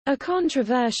a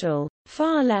controversial,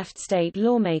 far-left state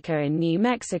lawmaker in New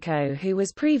Mexico who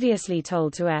was previously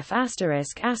told to F***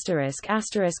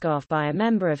 off by a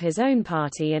member of his own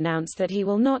party announced that he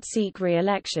will not seek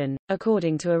re-election,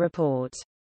 according to a report.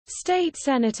 State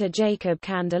Senator Jacob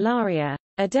Candelaria,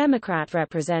 a Democrat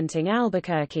representing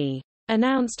Albuquerque,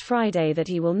 announced Friday that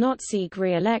he will not seek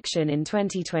re-election in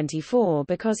 2024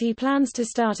 because he plans to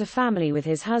start a family with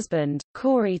his husband,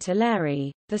 Corey Tulare,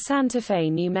 the Santa Fe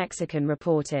New Mexican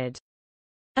reported.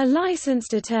 A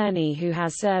licensed attorney who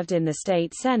has served in the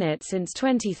state Senate since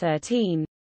 2013,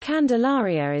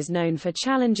 Candelaria is known for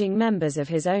challenging members of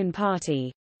his own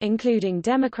party, including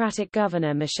Democratic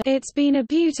Governor Michelle. It's been a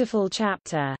beautiful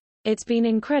chapter. It's been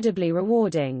incredibly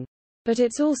rewarding. But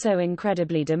it's also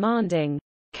incredibly demanding,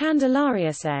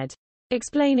 Candelaria said,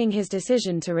 explaining his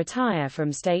decision to retire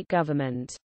from state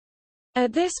government.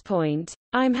 At this point,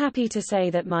 I'm happy to say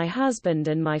that my husband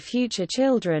and my future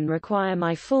children require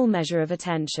my full measure of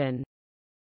attention.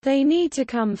 They need to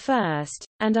come first,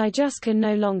 and I just can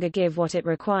no longer give what it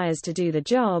requires to do the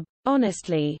job,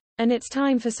 honestly, and it's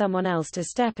time for someone else to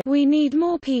step in. We need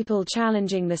more people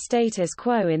challenging the status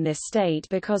quo in this state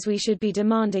because we should be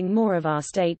demanding more of our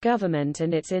state government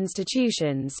and its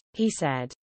institutions, he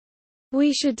said.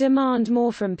 We should demand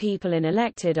more from people in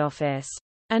elected office,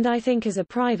 and I think as a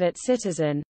private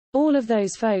citizen, all of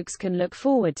those folks can look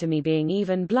forward to me being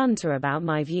even blunter about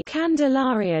my view.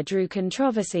 Candelaria drew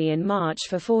controversy in March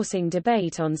for forcing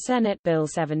debate on Senate Bill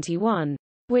 71,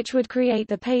 which would create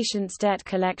the Patients' Debt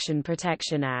Collection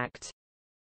Protection Act.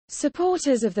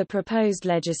 Supporters of the proposed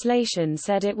legislation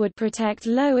said it would protect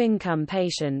low-income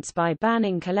patients by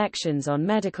banning collections on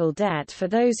medical debt for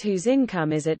those whose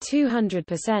income is at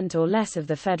 200% or less of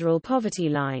the federal poverty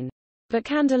line. But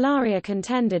Candelaria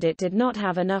contended it did not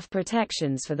have enough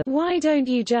protections for the "Why don't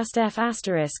you just F*** off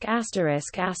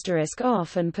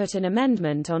and put an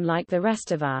amendment on like the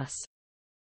rest of us?"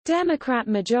 Democrat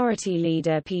Majority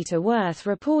Leader Peter Wirth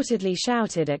reportedly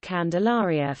shouted at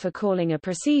Candelaria for calling a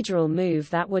procedural move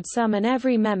that would summon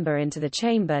every member into the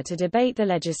chamber to debate the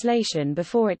legislation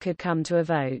before it could come to a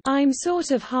vote. "I'm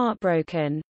sort of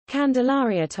heartbroken,"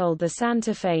 Candelaria told the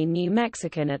Santa Fe New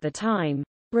Mexican at the time,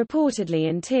 reportedly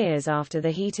in tears after the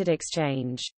heated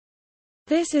exchange.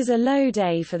 This is a low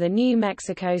day for the New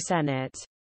Mexico Senate.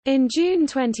 In June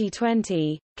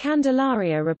 2020,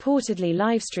 Candelaria reportedly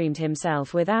livestreamed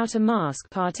himself without a mask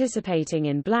participating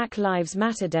in Black Lives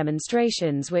Matter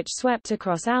demonstrations which swept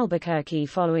across Albuquerque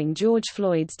following George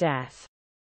Floyd's death.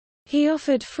 He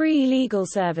offered free legal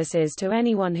services to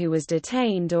anyone who was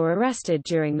detained or arrested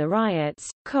during the riots,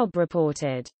 Cobb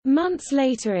reported. Months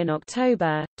later in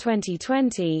October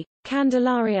 2020,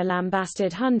 Candelaria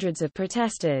lambasted hundreds of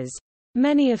protesters,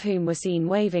 many of whom were seen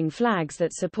waving flags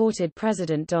that supported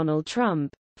President Donald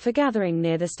Trump, for gathering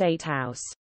near the State House.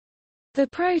 The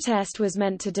protest was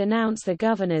meant to denounce the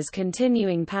governor's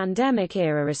continuing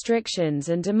pandemic-era restrictions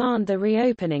and demand the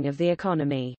reopening of the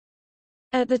economy.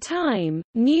 At the time,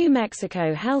 New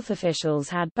Mexico health officials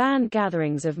had banned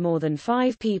gatherings of more than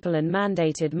 5 people and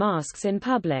mandated masks in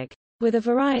public, with a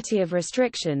variety of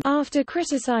restrictions. After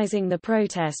criticizing the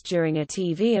protest during a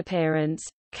TV appearance,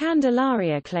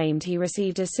 Candelaria claimed he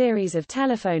received a series of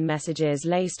telephone messages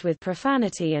laced with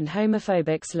profanity and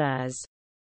homophobic slurs.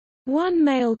 One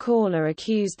male caller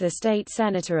accused the state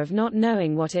senator of not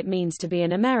knowing what it means to be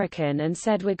an American and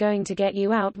said, "We're going to get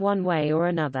you out one way or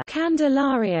another."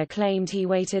 Candelaria claimed he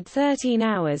waited 13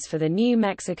 hours for the New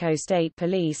Mexico State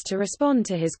Police to respond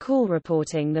to his call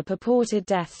reporting the purported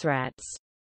death threats.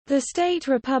 The state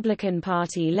Republican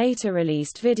Party later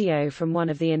released video from one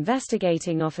of the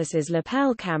investigating officer's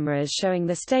lapel cameras showing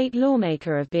the state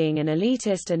lawmaker of being an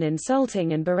elitist and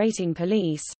insulting and berating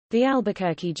police, the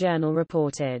Albuquerque Journal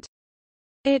reported.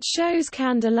 It shows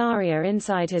Candelaria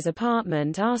inside his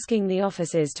apartment asking the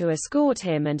officers to escort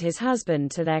him and his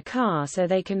husband to their car so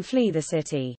they can flee the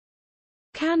city.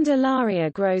 Candelaria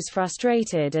grows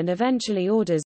frustrated and eventually orders